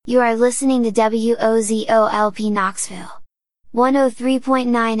You are listening to WOZOLP Knoxville.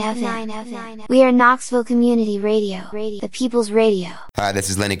 103.9 FM. We are Knoxville Community Radio, the People's Radio. Hi, this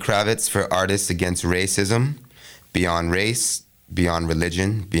is Lenny Kravitz for Artists Against Racism. Beyond race, beyond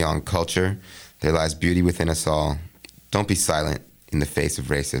religion, beyond culture, there lies beauty within us all. Don't be silent in the face of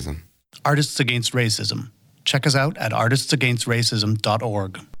racism. Artists Against Racism. Check us out at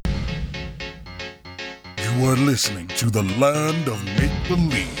artistsagainstracism.org. You are listening to The Land of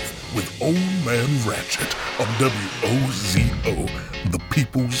Make-Believe with Old Man Ratchet on WOZO, the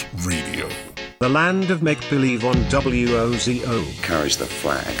People's Radio. The Land of Make-Believe on WOZO carries the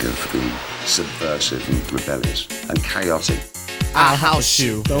flag of the subversive and rebellious and chaotic. I house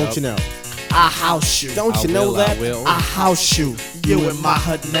you. Don't you know? I house you. Don't you know that? I house you. You in my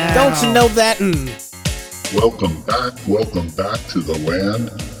hut now. Don't you know that? Welcome back to The Land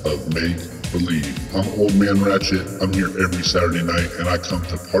of Make-Believe. I'm Old Man Ratchet. I'm here every Saturday night and I come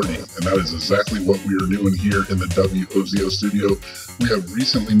to party. And that is exactly what we are doing here in the WOZO studio. We have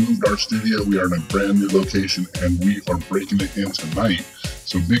recently moved our studio. We are in a brand new location and we are breaking it in tonight.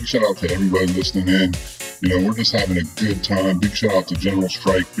 So big shout out to everybody listening in. You know, we're just having a good time. Big shout out to General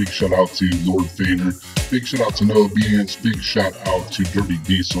Strike. Big shout out to Lord Fader. Big shout out to No Obedience. Big shout out to Dirty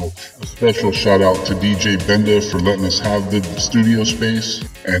Diesel. A special shout out to DJ Benda for letting us have the studio space.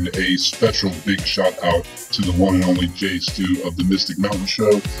 And a special big shout out to the one and only Jay Stu of the Mystic Mountain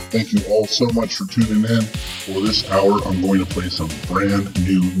Show. Thank you all so much for tuning in. For this hour, I'm going to play some brand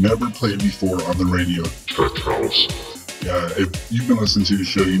new, never played before on the radio, Tech House. Yeah, if you've been listening to the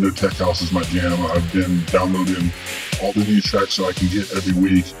show, you know Tech House is my jam. I've been downloading all the new tracks so I can get every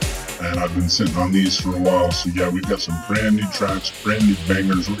week, and I've been sitting on these for a while. So yeah, we've got some brand new tracks, brand new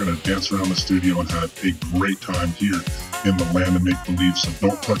bangers. We're going to dance around the studio and have a great time here in the Land of Make-Believe. So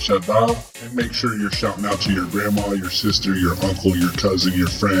don't touch that dial, and make sure you're shouting out to your grandma, your sister, your uncle, your cousin, your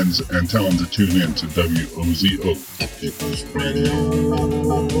friends, and tell them to tune in to WOZO, the People's Radio.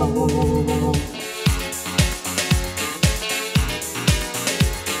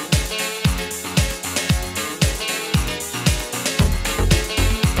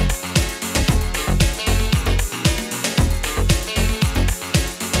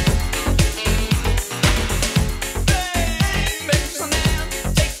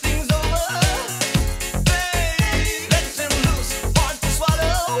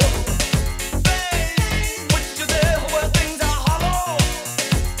 Things are hollow.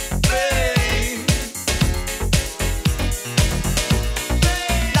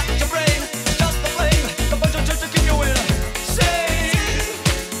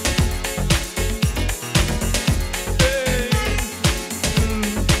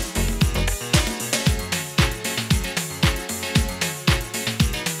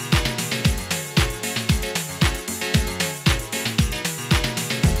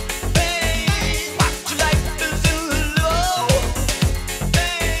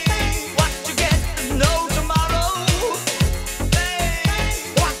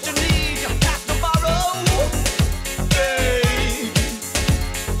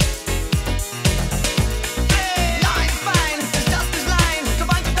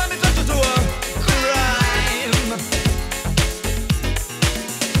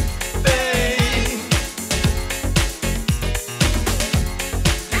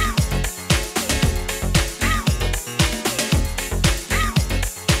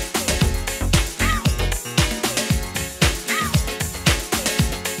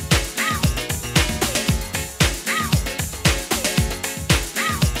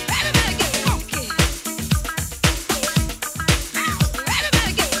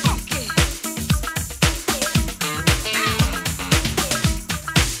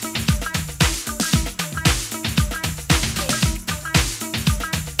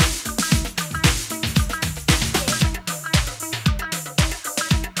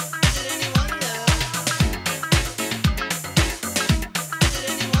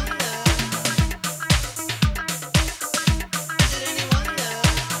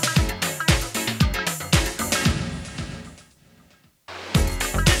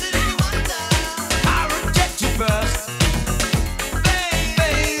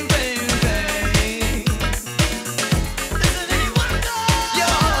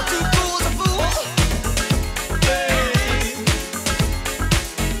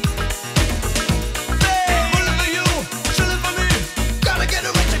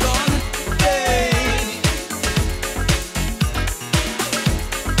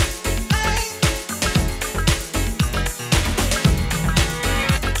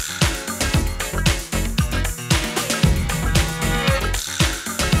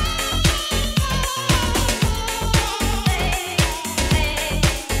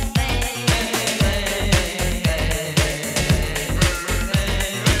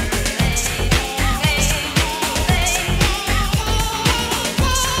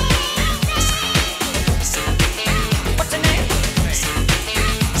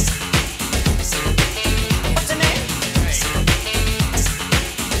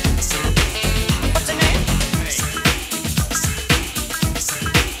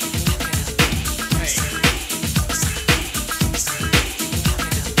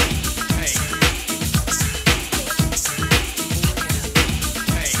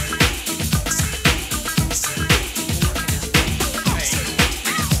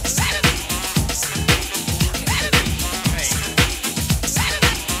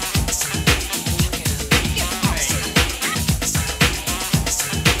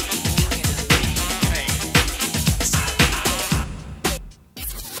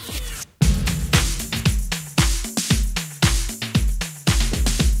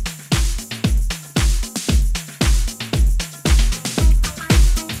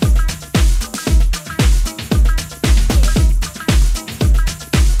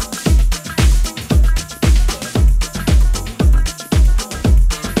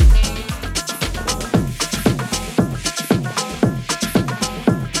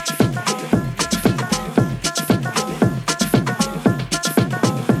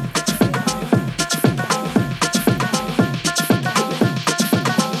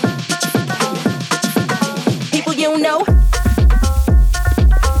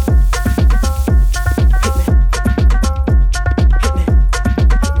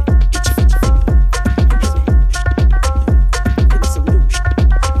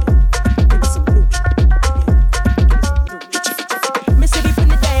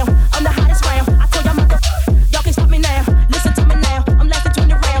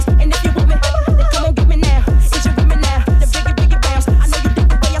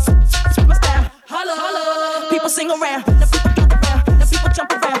 sing around. Now people do around. Now people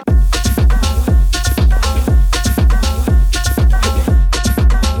jump around.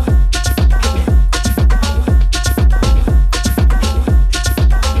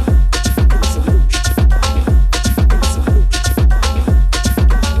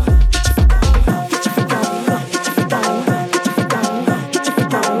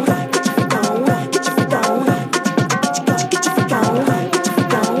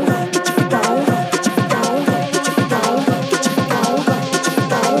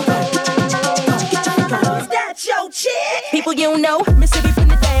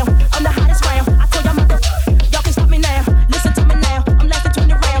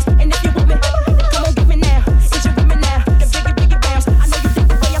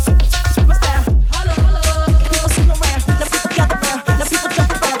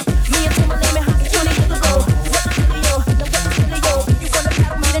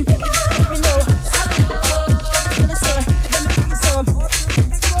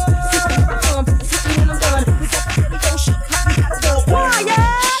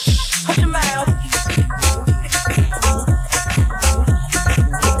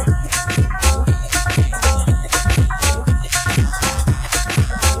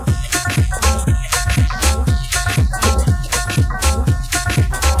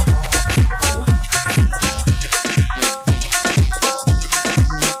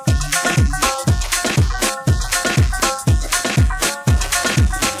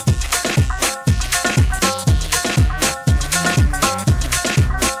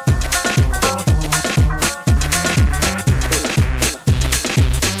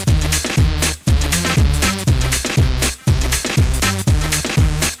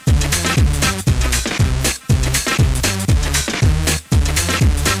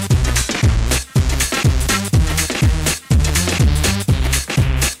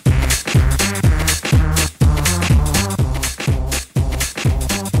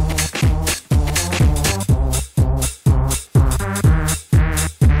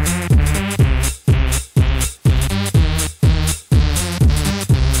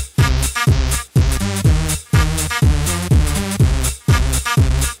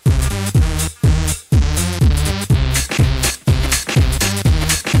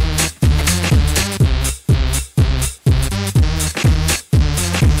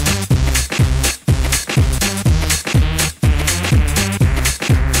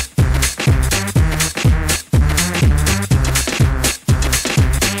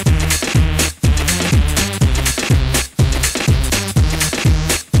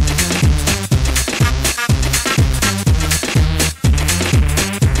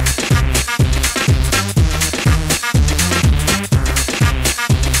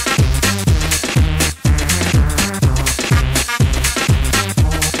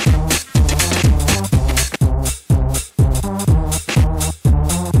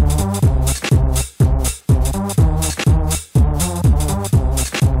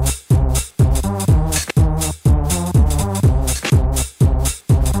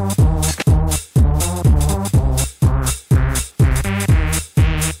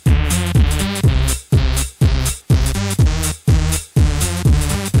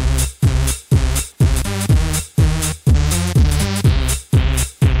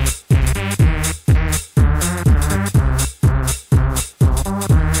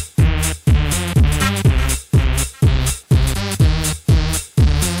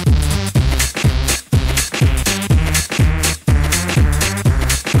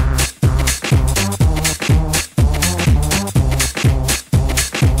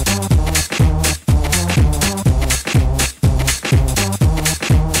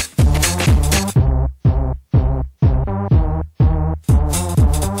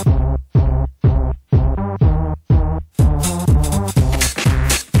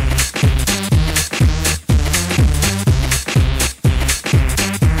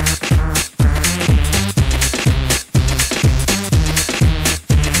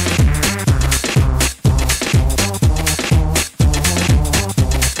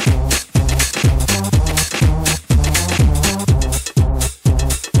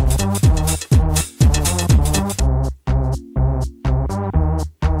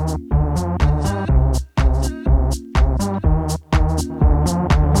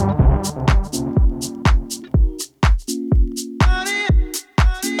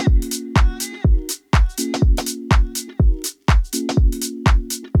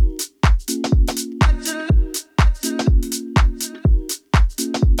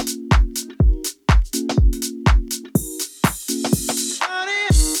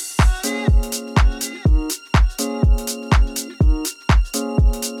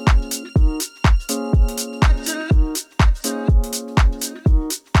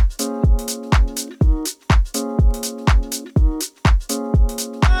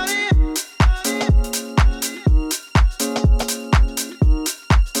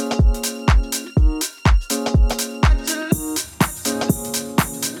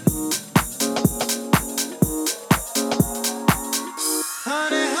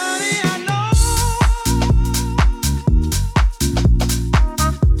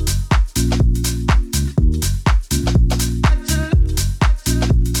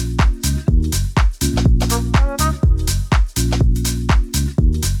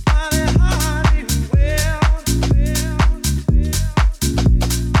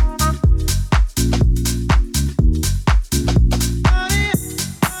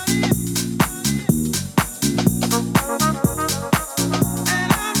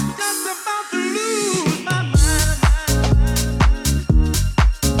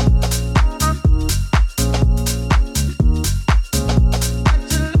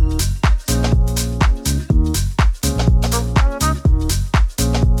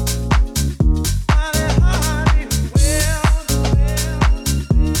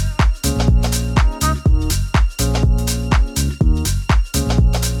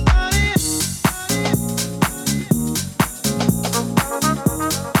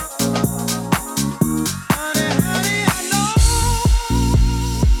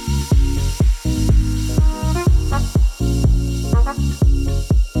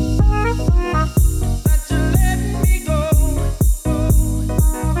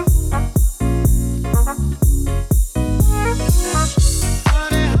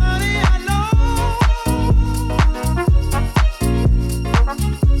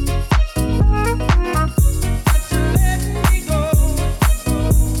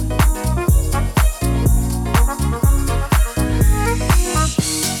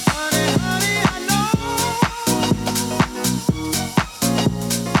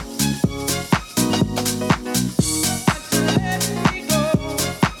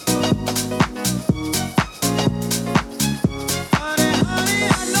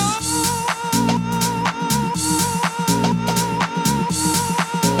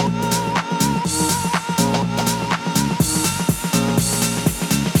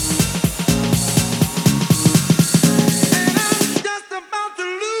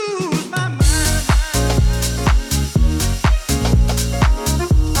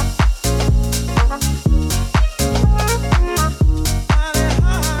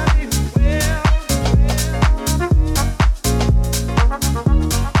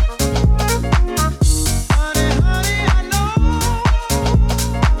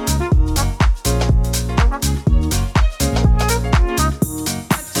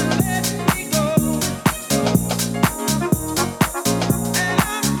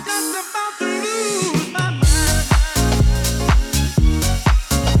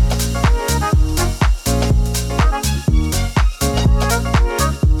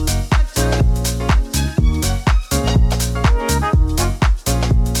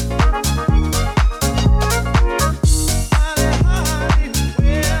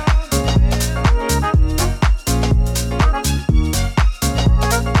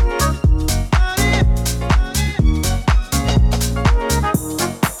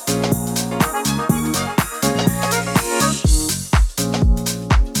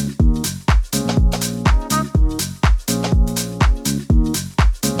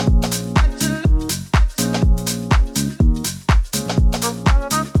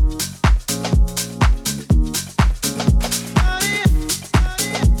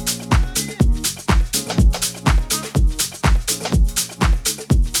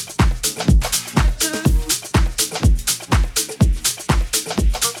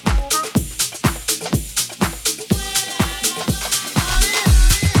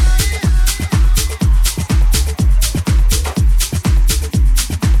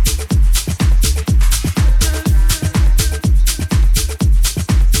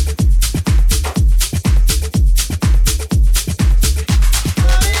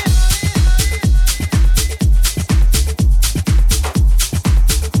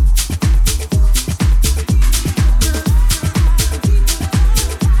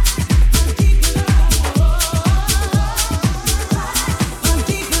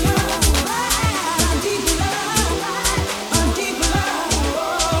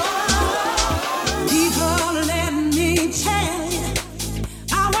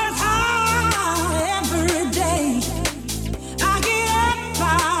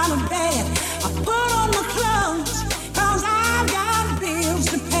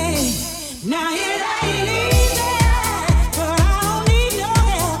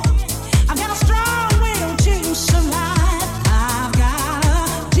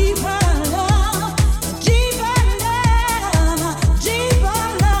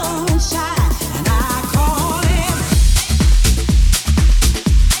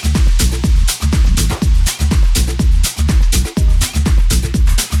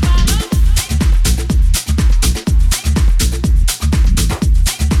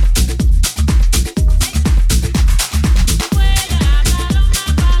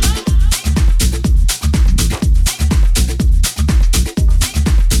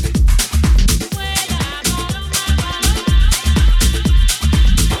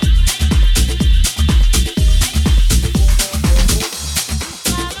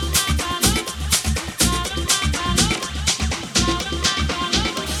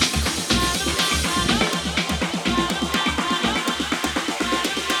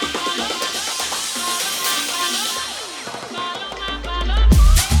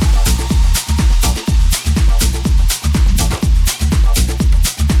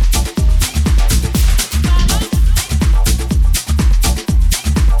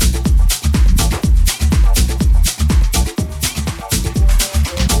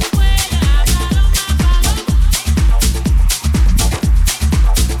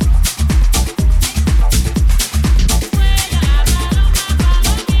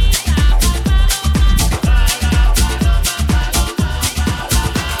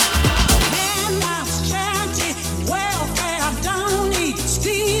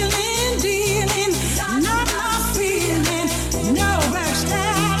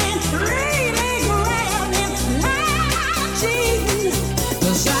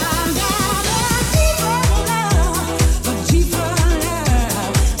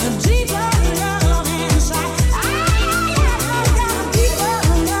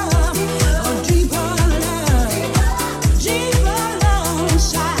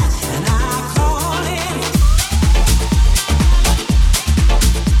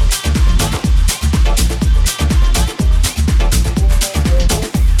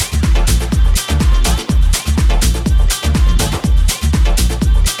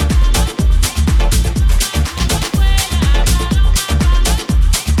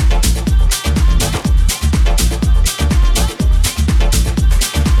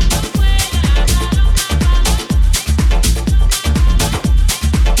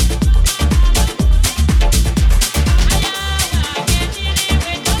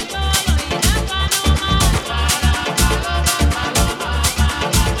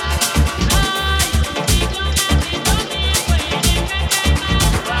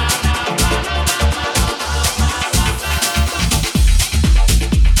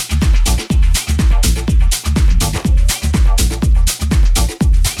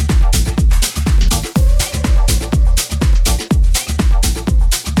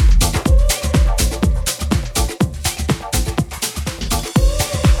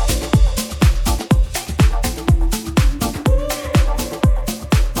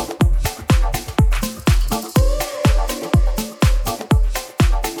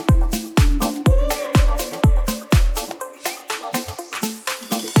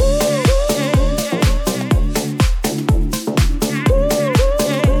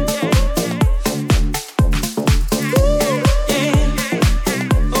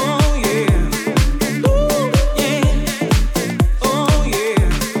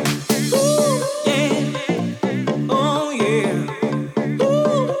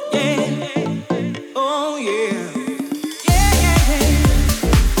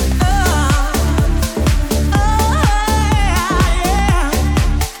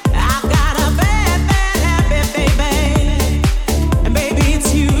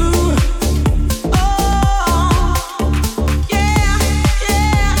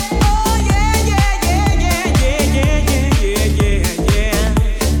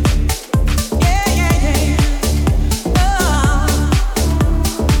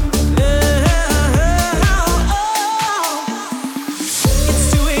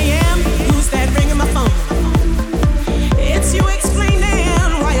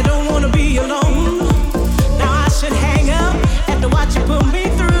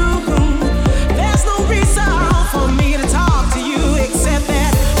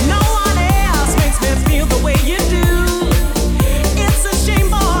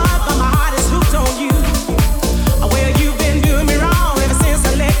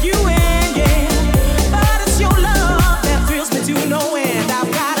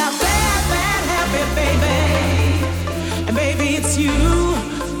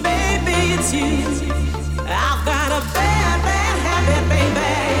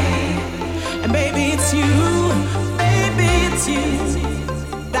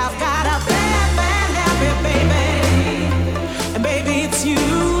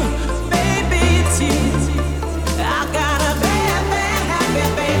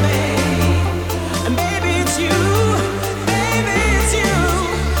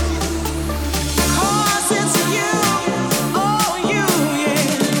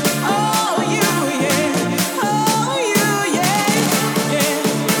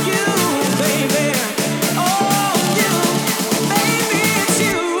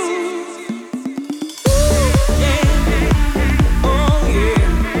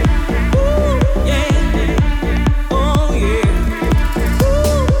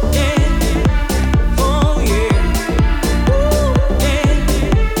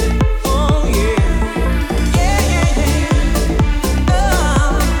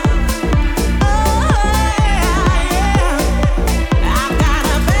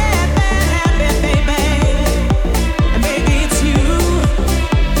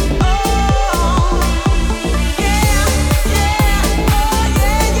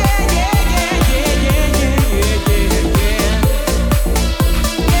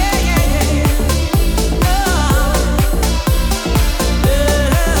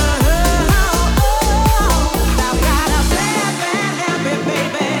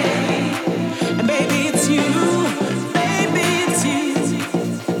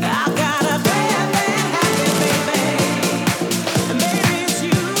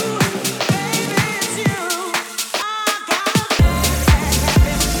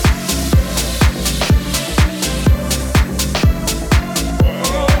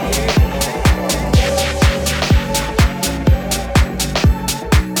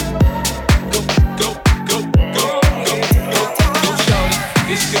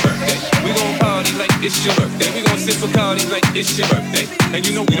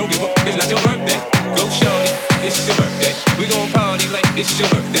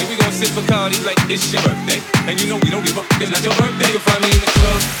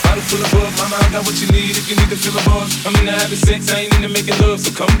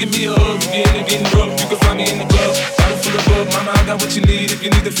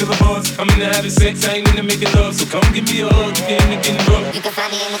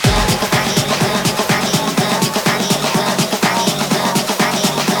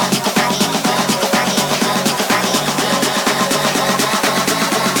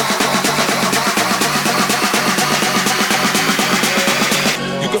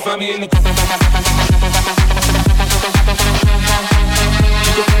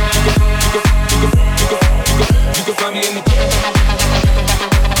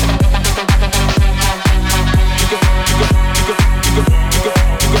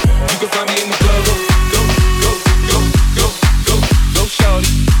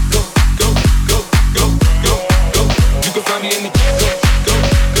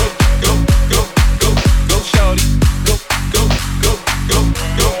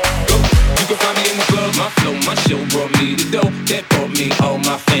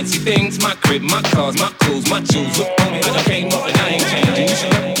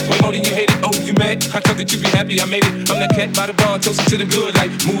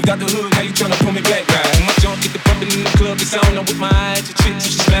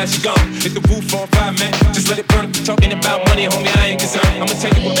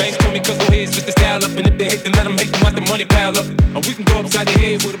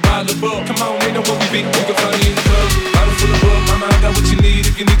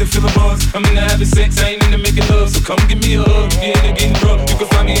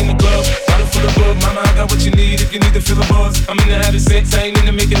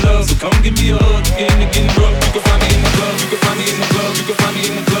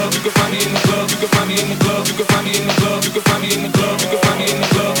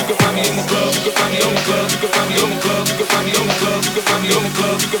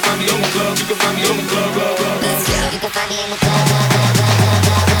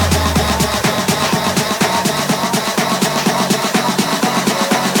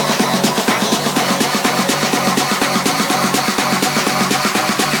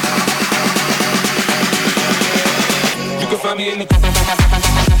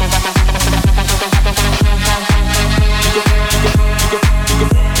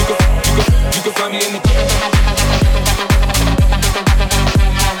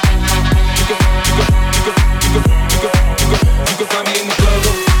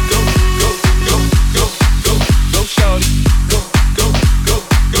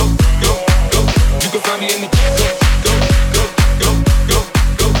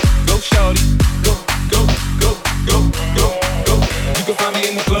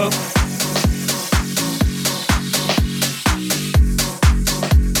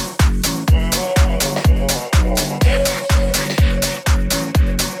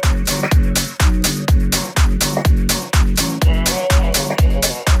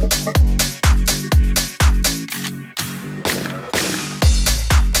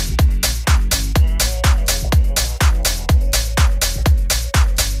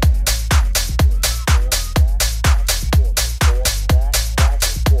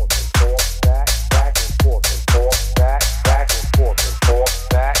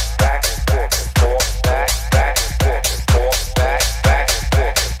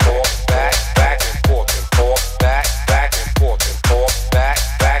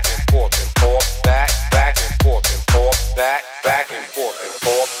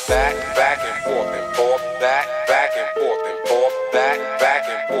 back and forth and forth, back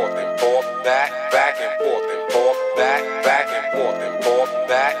and forth and forth, back and forth and forth, back and forth and forth,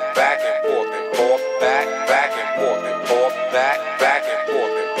 back and forth and forth, back and forth and forth, back and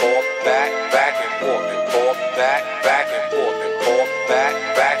forth and forth, back and forth and forth, back and forth and forth, back and forth and forth, back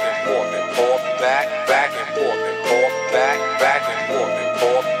and forth and forth, back and forth and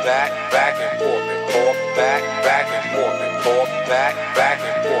forth, back and forth and forth, back and forth and forth, back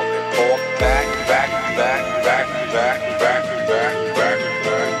and forth and forth, back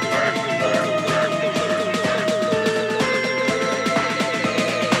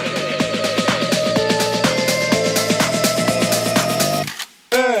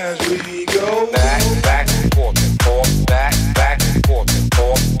as we go back and forth and forth, back and forth and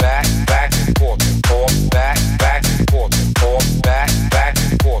forth, back and forth and forth, back and forth and forth, back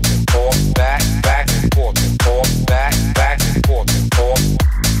and forth and forth, back and forth and forth, back and forth and forth,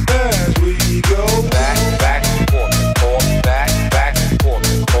 as we go back and forth and forth, back and forth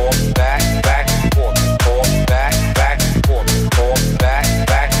and forth, back and forth and forth, back and forth and forth,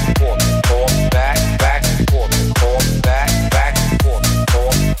 back and forth and forth, back and forth and forth, back and forth and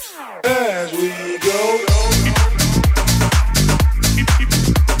forth, as we go.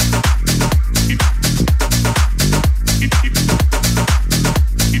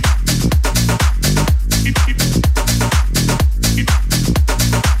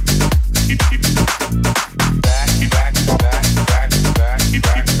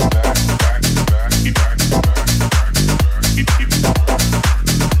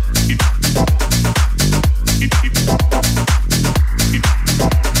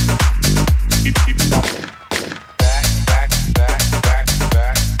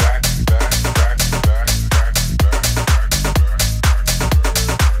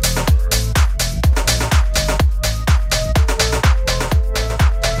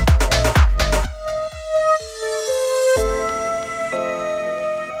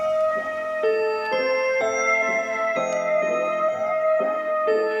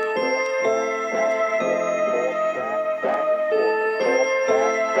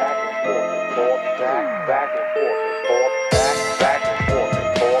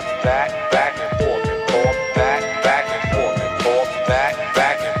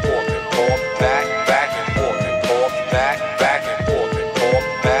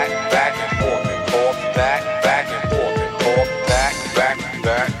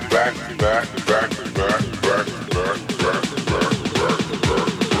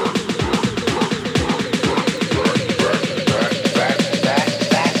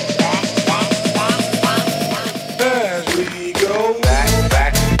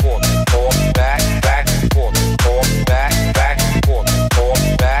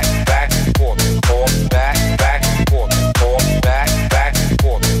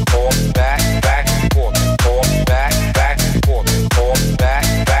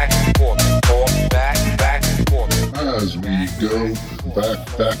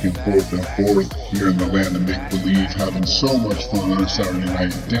 Here in the land of make-believe, having so much fun on a Saturday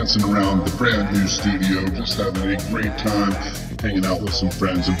night, dancing around the brand new studio, just having a great time, hanging out with some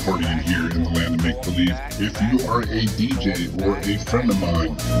friends and partying here in the land of make-believe. If you are a DJ or a friend of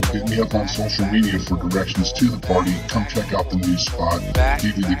mine, hit me up on social media for directions to the party. Come check out the new spot,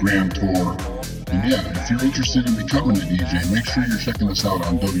 give you the grand tour. And yeah, if you're interested in becoming a DJ, make sure you're checking us out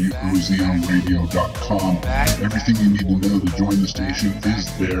on WOZMradio.com. Everything you need to know to join the station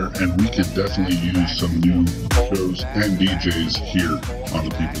is there, and we could definitely use some new shows and DJs here on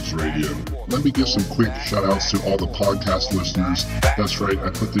the People's Radio. Let me give some quick shout outs to all the podcast listeners. That's right, I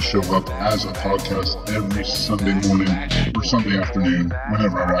put this show up as a podcast every Sunday morning or Sunday afternoon,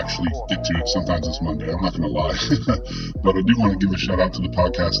 whenever I actually get to it. Sometimes it's Monday, I'm not going to lie. But I do want to give a shout out to the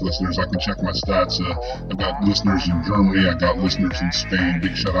podcast listeners. I can check my stats. I got listeners in Germany, I got listeners in Spain.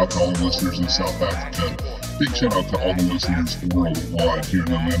 Big shout out to all the listeners in South Africa. Big shout out to all the listeners worldwide here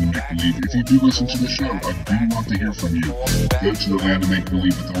in the Land of Make Believe. If you do listen to the show, I do want to hear from you. Go to the Land of Make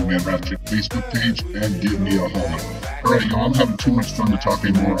Believe with the Old Man Ratchet Facebook page and give me a holler. Alright, y'all, I'm having too much fun to talk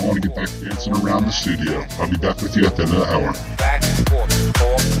anymore. I want to get back dancing around the studio. I'll be back with you at the end of the hour. Back and forth and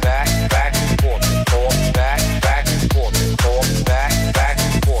forth, back and forth and forth, back and forth and forth, back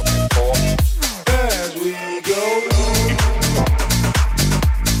and forth and forth. As we go.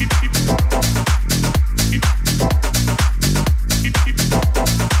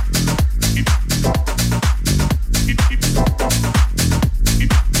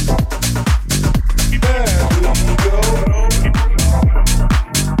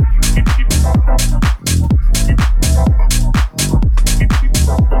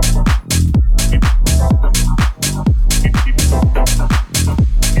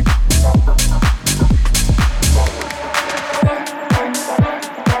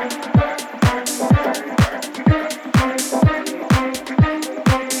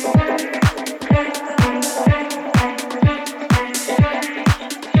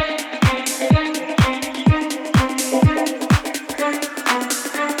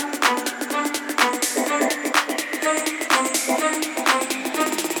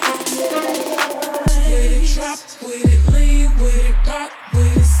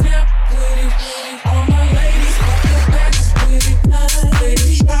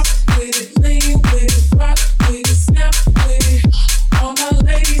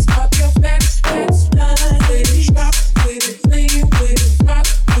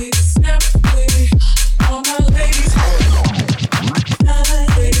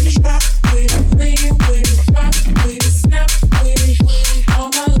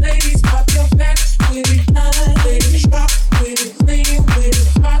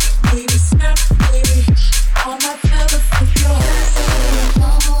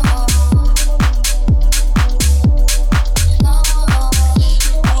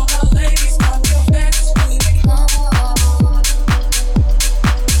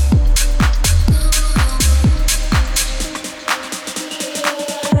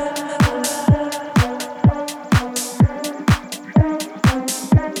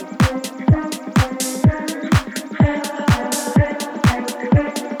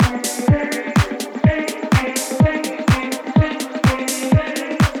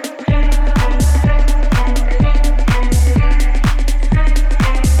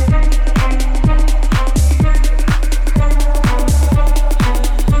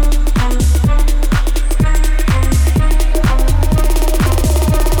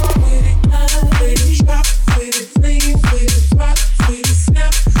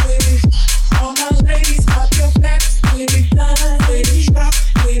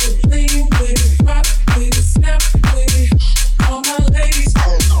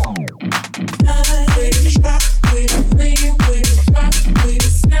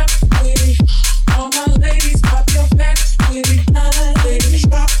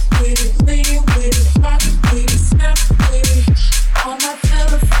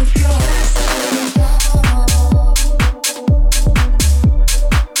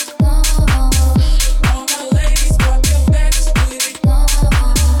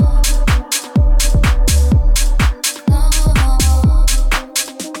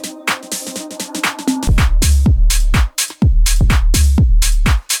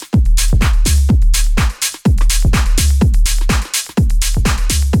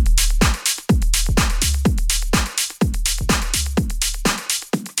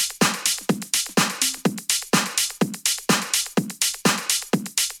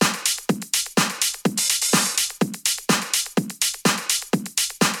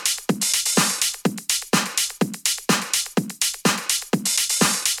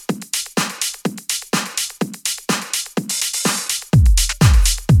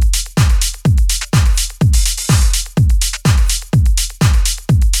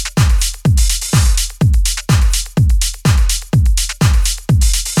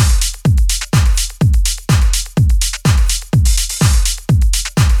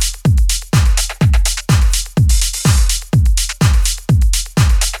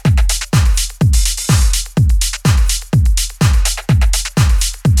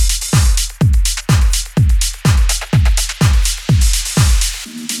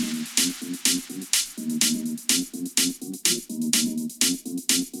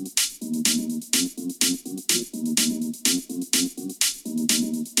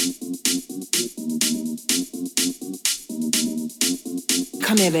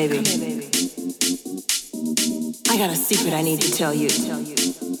 Come here, baby. I got a secret I need to tell you.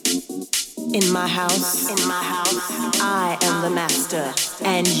 In my house, I am the master,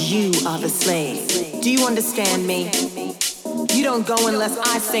 and you are the slave. Do you understand me? You don't go unless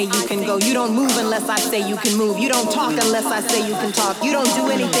I say you can go. You don't move unless I say you can move. You don't talk unless I say you can talk. You don't do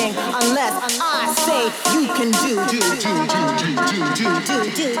anything unless I say you can do.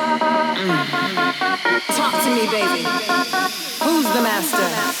 Talk to me, baby. Who's the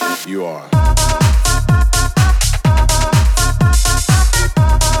master? You are.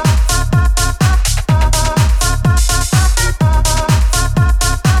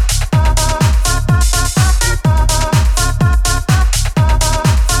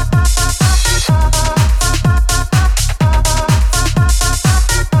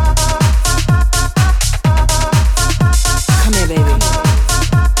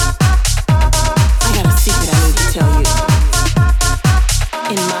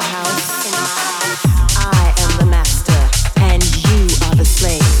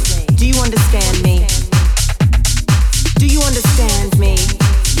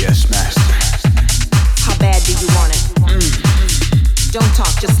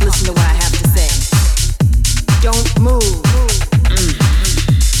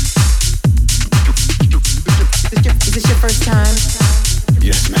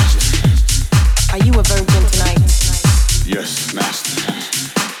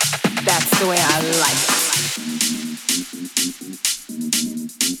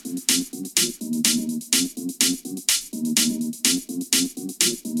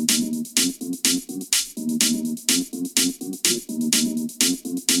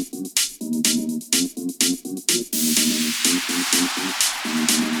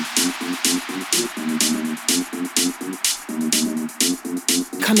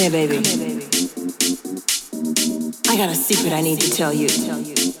 Come here, baby. I got a secret I need to tell you.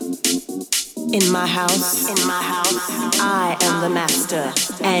 In my house, I am the master,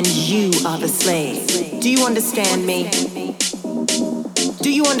 and you are the slave. Do you understand me?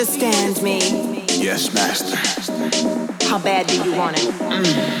 Do you understand me? Yes, master. How bad do you want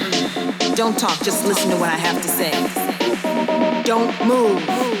it? Don't talk, just listen to what I have to say. Don't move.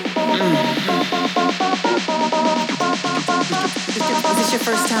 Is this your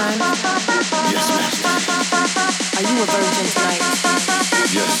first time? Yes, master. Are you a virgin tonight?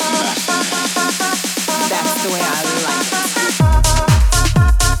 Yes, master. That's the way I like it.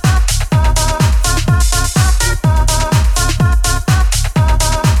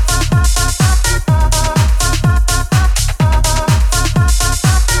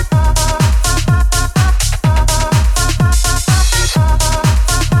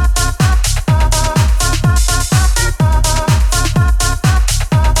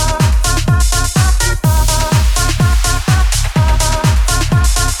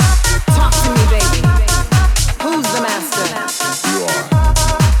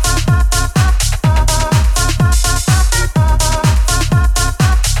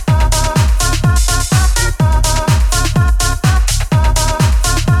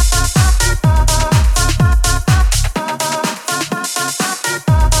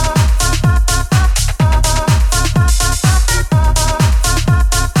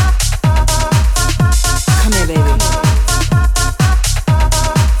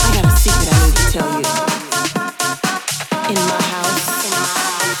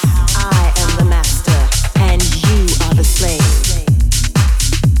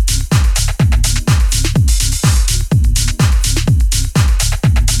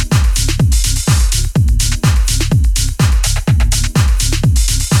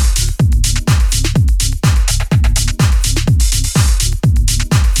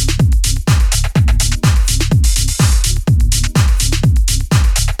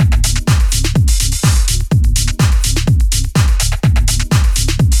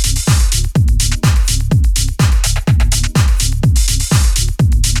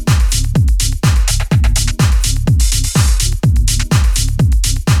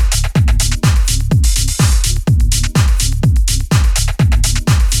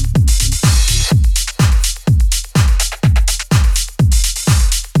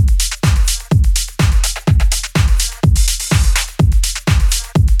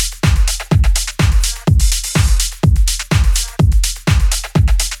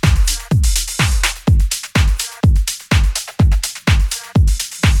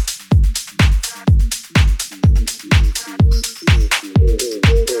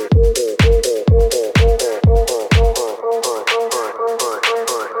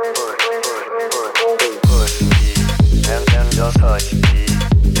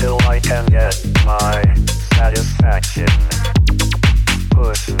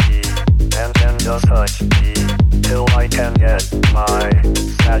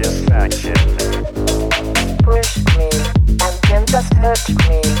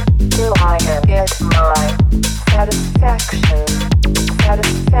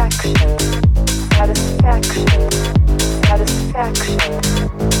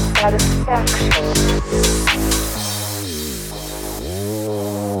 Push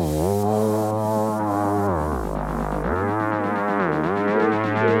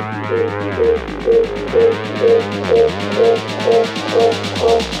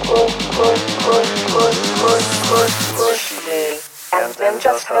me, and then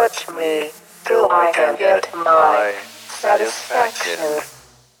just touch me, till I can get my satisfaction.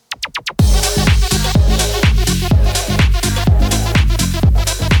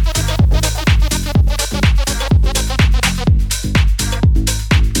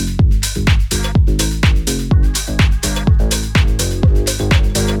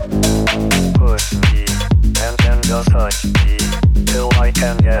 Push me, and then just touch me, till I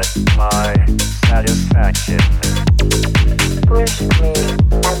can get my satisfaction. Push me,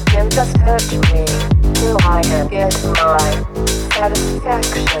 and then just touch me, till I can get my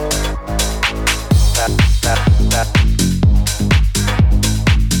satisfaction.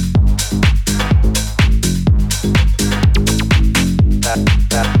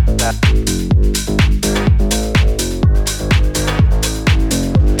 That.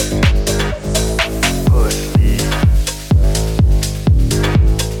 Push me.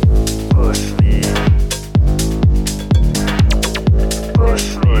 Push me. Push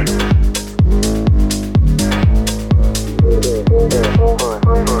me.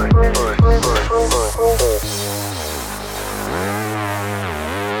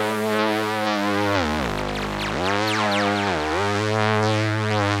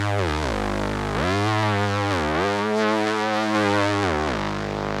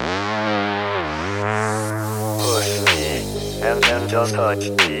 Push me, and then just touch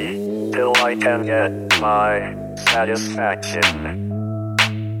me, till I can get my satisfaction.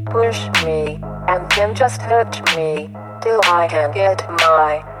 Push me, and then just touch me, till I can get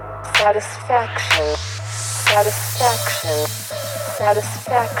my satisfaction. Satisfaction.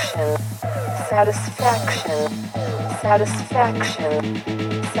 Satisfaction. Satisfaction. Satisfaction.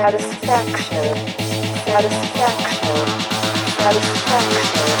 Satisfaction. Satisfaction.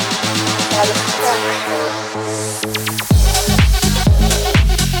 Satisfaction. Satisfaction.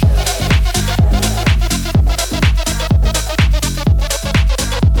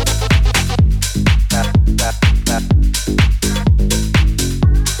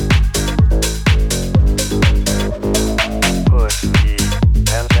 Push me,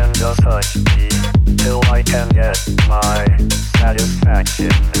 and then just touch me, till I can get my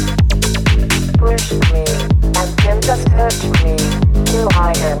satisfaction. Push me, and then just touch me, till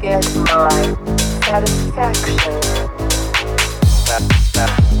I can get my satisfaction. That.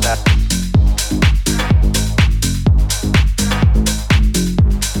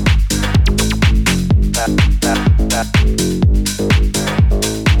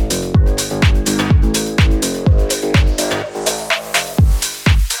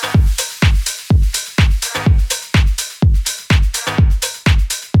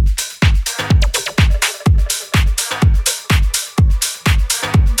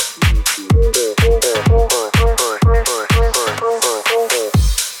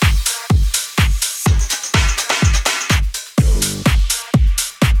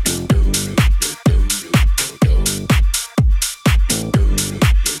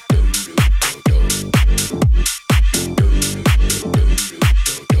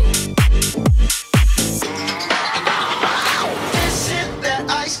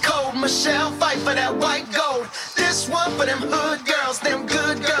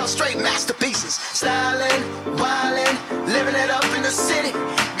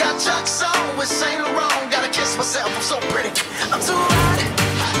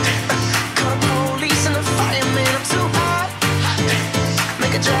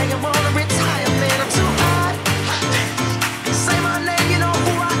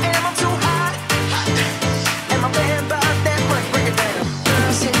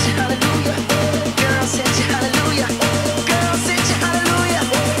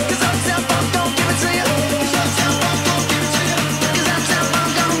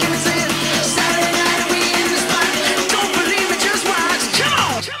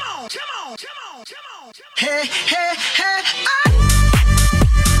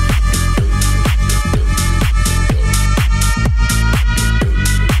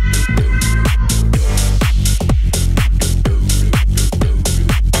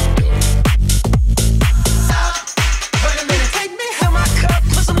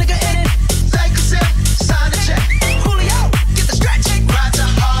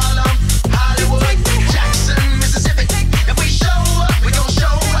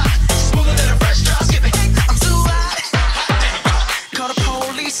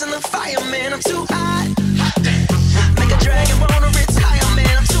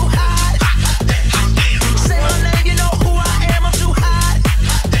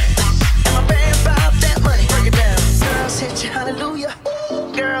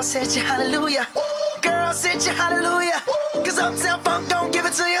 Funk don't give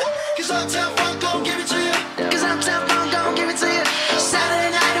it to you. Cause Uptown Funk don't give it to you. Cause Uptown Funk don't give it to you.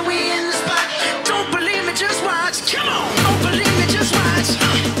 Saturday night and we in the spot. Don't believe me, just watch. Come on. Don't believe me, just watch.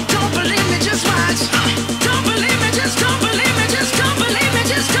 Don't believe me, just watch. Don't believe me, just don't believe me, just don't believe me,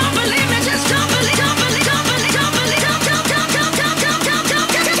 just don't believe me, just don't believe, don't believe, don't believe, don't believe,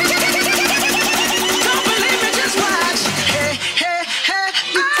 don't believe me, just watch. Hey, hey, hey,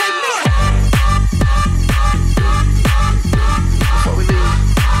 before we leave,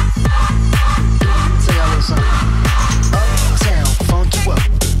 tell y'all a little something.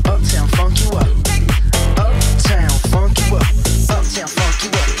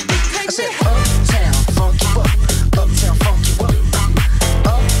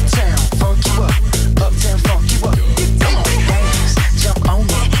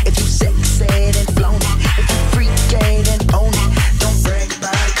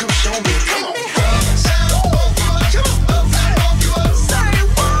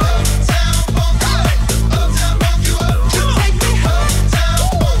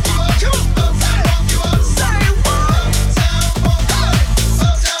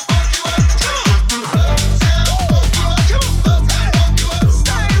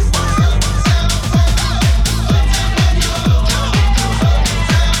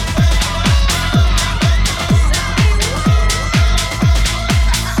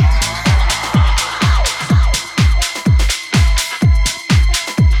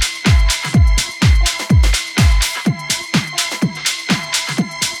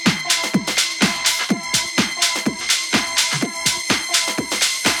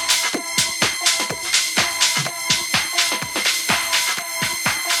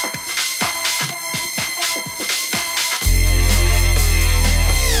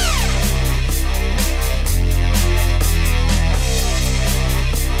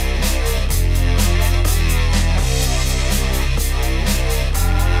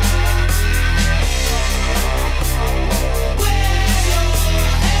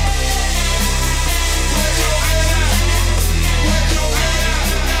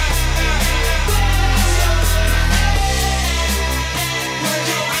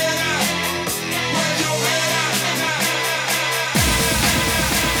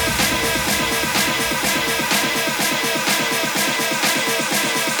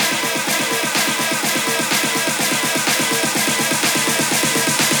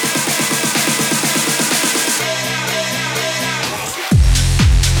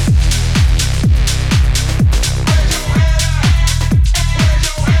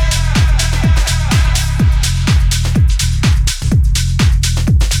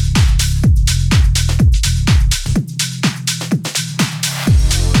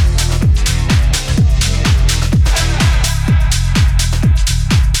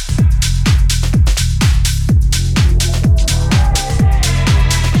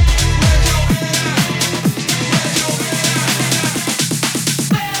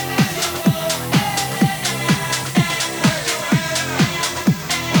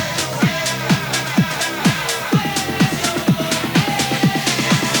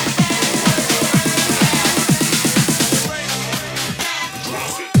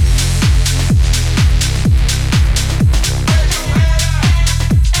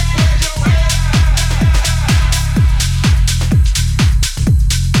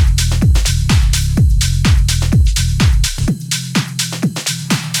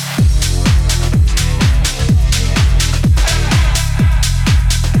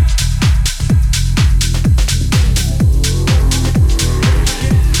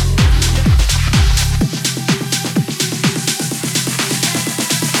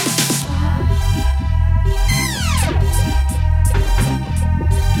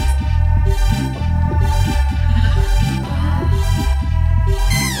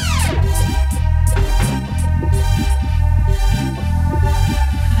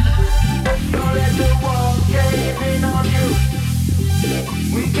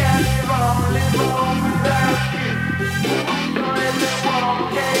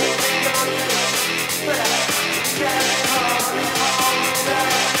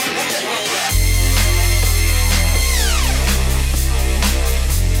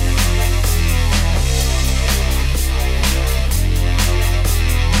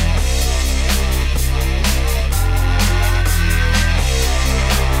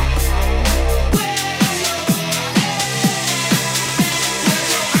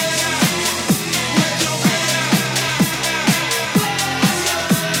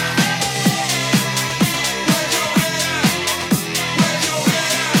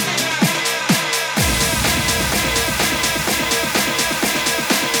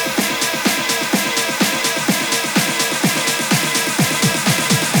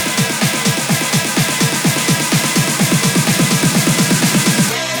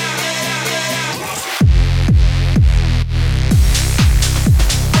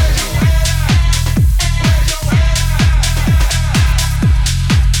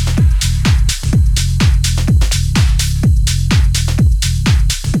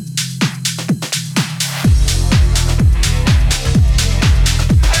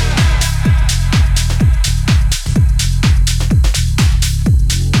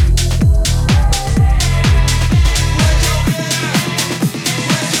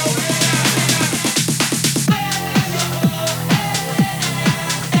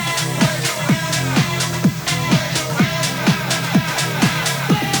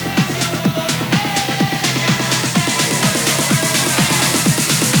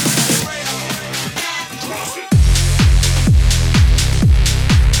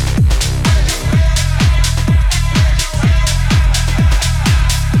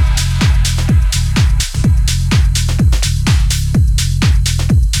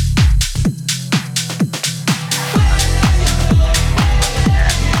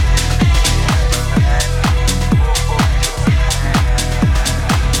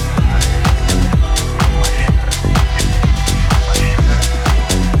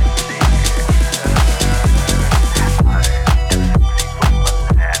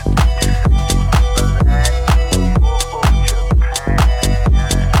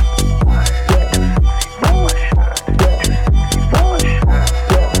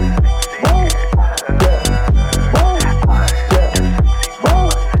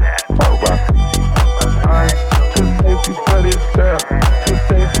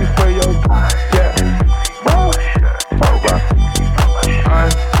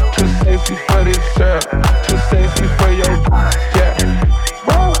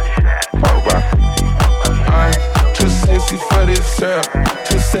 syrup.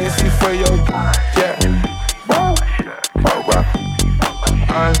 Too sexy for your, yeah.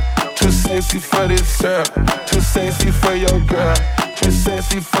 I'm too sexy for this syrup. Too sexy for your girl. Too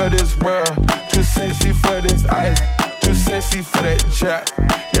sexy for this world. Too sexy for this ice. Too sexy for that jack.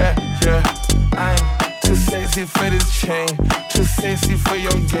 Yeah, yeah. I'm too sexy for this chain. Too sexy for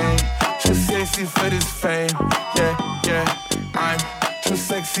your game. Too sexy for this fame. Yeah, yeah. I'm too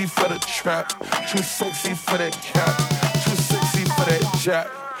sexy for the trap. Too sexy for that cap. Too sexy for that jack.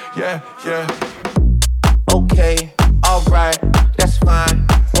 Yeah, yeah. Okay, alright, that's fine.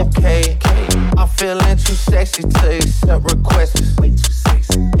 Okay, I'm feeling too sexy to accept requests. Way too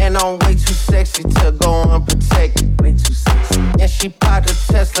sexy. And I'm way too sexy to go unprotected. Way too sexy. And she popped a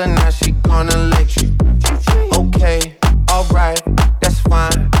Tesla, now she gonna let you. Okay, alright, that's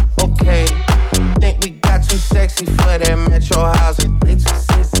fine. Okay, think we got too sexy for that metro housing. Way too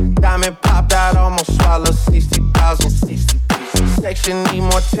sexy. Diamond popped out, almost swallowed 60,000. Section need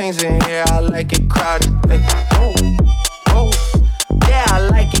more things in here, I like it crowded. Like, oh, oh, yeah, I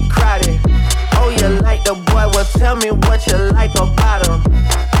like it crowded. Oh, you like the boy, well tell me what you like about him.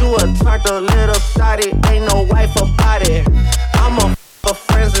 You a turned a little thotty, ain't no wife about it. I'm a f***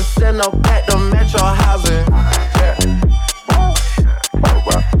 friends and send her back to metro housing. Yeah.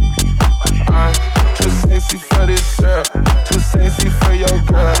 I'm too sexy for this syrup. Too sexy for your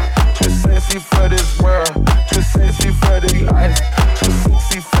girl. Too sexy for this world. Too sexy for this life. Too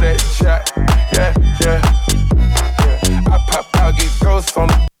sexy for that jack. Yeah, yeah. I pop out, get ghosts on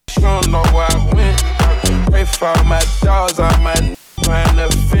the you don't know where I went. Pray for all my dogs, all my behind the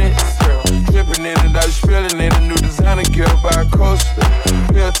fence. Dripping in it, I spilling in a new designer gear by coaster.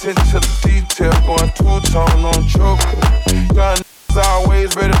 Pay attention to the detail, going two-tone on choker. Young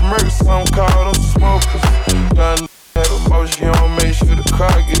always ready to murder, some call them smokers. Young have emotion, you don't make sure the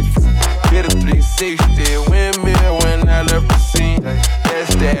car gets. Get a 360, windmill when I left the scene.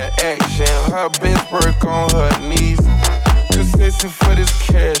 That's that action, her best work on her knees. Too sexy for this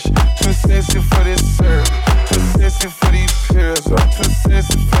cash, too sexy for this serve, too sexy for these pills, I'm too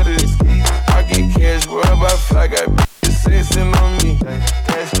sexy for this. I get cash wherever I fly, got bitches sexing on me.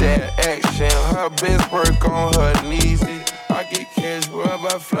 That's that action, her best work on her knees. I get cash wherever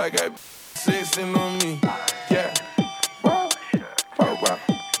I fly, got bitches sexing on me. Yeah.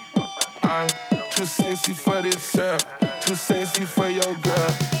 I'm too sexy for this syrup, too sexy for your girl,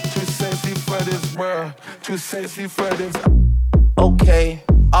 too sexy for this world, too sexy for this. Okay,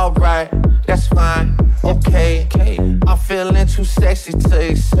 alright, that's fine. Okay, I'm feeling too sexy to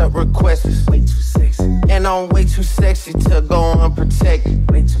accept requests. Way too sexy. And I'm way too sexy to go unprotected.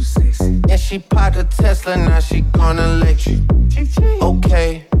 Way too sexy. And she popped a Tesla, now she gonna let you.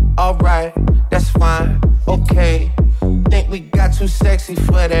 Okay, alright, that's fine. Okay, think we got too sexy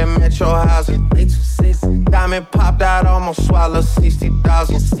for that metro housing. Way too sexy. Diamond popped out, almost swallowed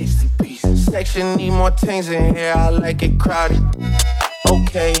 60,000. 60 pieces. Section need more things in here, I like it crowded.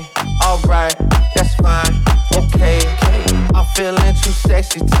 Okay, alright, that's fine. Okay, I'm feeling too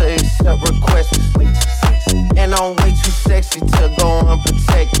sexy to accept requests. Way too sexy. And I'm way too sexy to go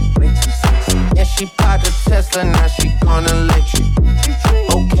unprotected. Way too sexy. And she popped a Tesla, now she gonna let you.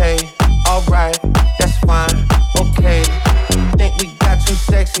 Okay, alright, that's fine. Okay, think we got too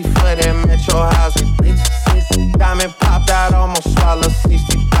sexy for that metro housing. Way too sexy. Diamond popped out, almost swallowed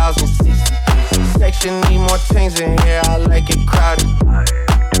 60,000. Section need more things in here, I like it crowded.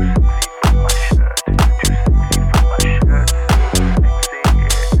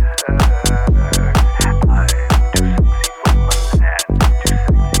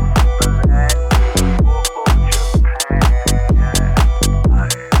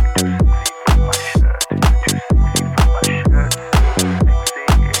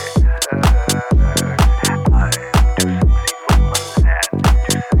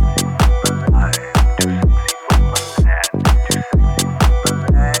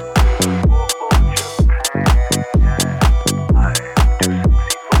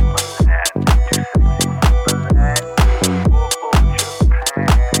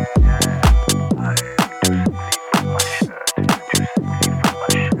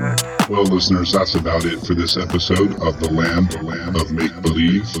 Listeners, that's about it for this episode of The Land of Make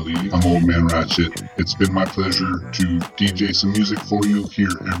Believe. I'm Old Man Ratchet. It's been my pleasure to DJ some music for you here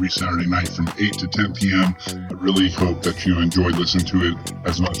every Saturday night from 8 to 10 p.m. I really hope that you enjoyed listening to it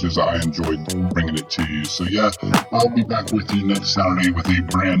as much as I enjoyed bringing it to you. So yeah, I'll be back with you next Saturday with a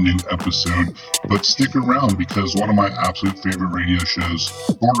brand new episode. But stick around because one of my absolute favorite radio shows,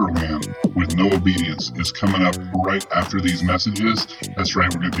 Borderland with No Obedience, is coming up right after these messages. That's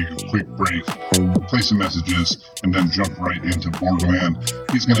right, we're going to take a quick break, play some messages, and then jump right into Borderland.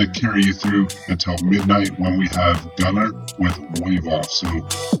 He's going to carry you through until midnight when we have Gunner with Wave Off. So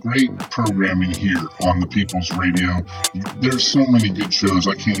great programming here on the People's Radio. There's so many good shows,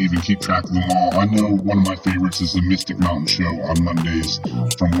 I can't even keep track of them all. I know one of my favorites is the Mystic Mountain Show on Mondays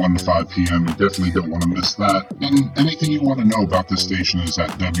from 1 to 5 p.m. You definitely don't want to miss that. And anything you want to know about the station is at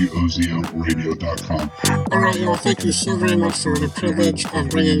WOZOradio.com. Alright, y'all, thank you so very much for the privilege of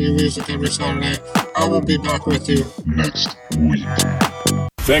bringing you music every Saturday. I will be back with you next week.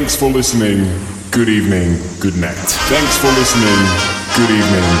 Thanks for listening. Good evening. Good night. Thanks for listening. Good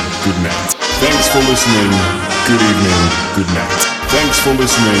evening. Good night. Thanks for listening. Good evening. Good night. Thanks for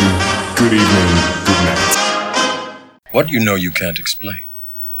listening. Good evening. Good night. What you know you can't explain,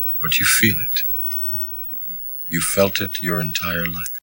 but you feel it. You felt it your entire life.